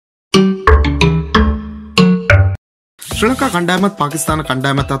ශ්‍රී ලංකා කණ්ඩායමත් පාකිස්තාන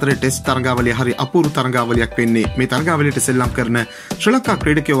කණ්ඩායමත් අතර ටෙස්ට් තරඟාවලිය හරි අපූර්ව තරඟාවලියක් වෙන්නේ. මේ තරඟාවලියට සෙල්ලම් කරන ශ්‍රී ලංකා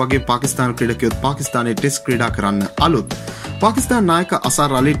ක්‍රීඩකයෝ වගේ පාකිස්තාන ක්‍රීඩකයෝත් පාකිස්තානයේ ටෙස්ට් ක්‍රීඩා කරන්න අලුත්. පාකිස්තාන නායක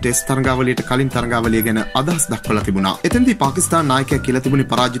අසර් අලි ටෙස්ට් තරඟාවලියට කලින් තරඟාවලිය ගැන අදහස් දක්වලා තිබුණා. එතෙන්දී පාකිස්තාන නායකයා කියලා තිබුණේ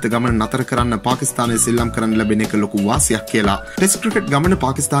පරාජිත ගමන නතර කරන්න පාකිස්තානයේ සෙල්ලම් කරන්න ලැබෙන එක ලොකු වාසියක් කියලා. ටෙස්ට් ක්‍රිකට් ගමන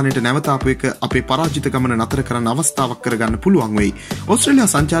පාකිස්තානයට නැවත ආපු එක අපේ පරාජිත ගමන නතර කරන්න අවස්ථාවක් කරගන්න පුළුවන් වෙයි.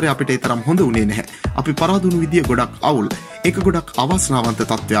 ඕස්ට්‍රේලියා සංචාරය අපිට ඒ තරම් හොඳ වුණේ නැහැ. අපි පරාදුණු විදිය ගොඩක් අවුල්. ඒක ගොඩක් අවාසනාවන්ත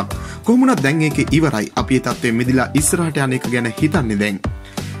තත්ත්වයක්. කොහොමුණත් දැන් ඒක ඉවරයි. අපි ඒ තත්ත්වයෙන් මිදලා ඉස්සරහට යන එක ගැන හිතන්නේ දැන්.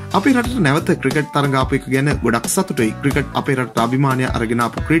 අපේ රටට නැවත ක්‍රිකට් තරඟ ආපු එක ගැන ගොඩක් සතුටුයි. ක්‍රිකට් අපේ රටට අභිමානය අරගෙන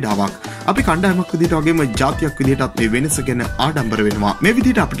ආපු ක්‍රීඩාවක්. අපි කණ්ඩායමක් විදිහට වගේම ජාතියක් විදිහටත් මේ වෙනස ගැන ආඩම්බර වෙනවා. මේ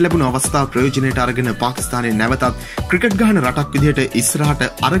විදිහට අපිට ලැබුණු අවස්ථාව ප්‍රයෝජනයට අරගෙන පාකිස්තානයේ නැවතත් ක්‍රිකට් ගහන රටක් විදිහට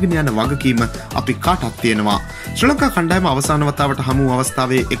ඉස්සරහට අරගෙන යන වගකීම අපි කාටත් තියෙනවා. ශ්‍රී ලංකා කණ්ඩායම අවසාන වතාවට හමු වූ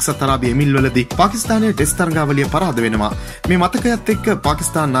අවස්ථාවේ එක්සත් අරාබි එමිල්වලදී පාකිස්තානයේ ටෙස්ට් තරඟාවලිය පරාද වෙනවා. මේ මතකයත් එක්ක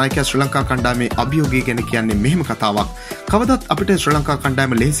පාකිස්තාන නායකයා ශ්‍රී ලංකා කණ්ඩායමේ අභියෝගය ගැන කියන්නේ මෙහෙම කතාවක්. කවදත් අපිට ශ්‍රී ලංකා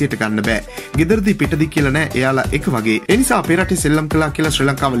කණ්ඩායම ලේසියට ගන්න බෑ. ගෙදරදී පිටදී කියලා නෑ එයාලා එක වගේ. ඒ නිසා අපේ රටේ සෙල්ලම් කළා කියලා ශ්‍රී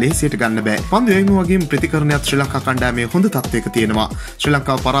ලංකාව ලේසියට ගන්න බෑ. පන්දු යැවීම වගේම ප්‍රතිකරණයක් ශ්‍රී ලංකා කණ්ඩායමේ හොඳ තත්ත්වයක තියෙනවා. ශ්‍රී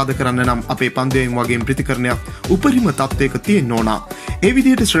ලංකාව පරාද කරන්න නම් අපේ පන්දු යැවීම වගේම ප්‍රතිකරණයක් උපරිම තත්ත්වයක තියෙන්න ඕන. ඒ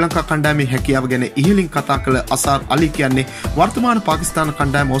විදිහට ශ්‍රී ලංකා කණ්ඩායමේ හැකියාව ගැන ඉහළින් කතා කළ අසර් අලි කියන්නේ වර්තමාන පාකිස්තාන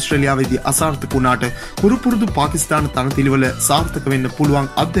කණ්ඩායම ඕස්ට්‍රේලියාවේදී අසාර්ථක වුණාට පුරුදු පාකිස්තාන තරතිලිවල සාර්ථක වෙන්න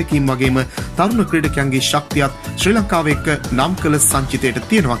පුළුවන් අත්දැකීම් වගේම තරුණ ක්‍රීඩකයන්ගේ ශක්තියත් ශ්‍රී ලංකාව එක්ක නම් කළ සංචිතයට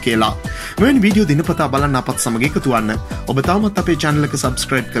තියෙනවා කියලා. මෙවැනි වීඩියෝ දිනපතා බලන්න අපත් සමග එකතු වන්න. ඔබ තාමත් අපේ channel එක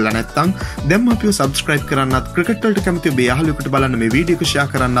subscribe කරලා නැත්නම් දැන්ම අපිව subscribe කරන්නත් ක්‍රිකට් වලට කැමති ඔබේ යාළුවෙකුට බලන්න මේ වීඩියෝ එක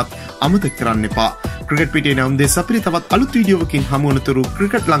share කරන්නත් අමතක කරන්න එපා. ක්‍රිකට් පිටේ නම් දෙස අපිට තවත් අලුත් වීඩියෝවකින් හමු වනතුරු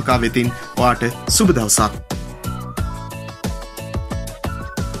ක්‍රිකට් ලංකාව වෙතින් ඔයාට සුබ දවසක්.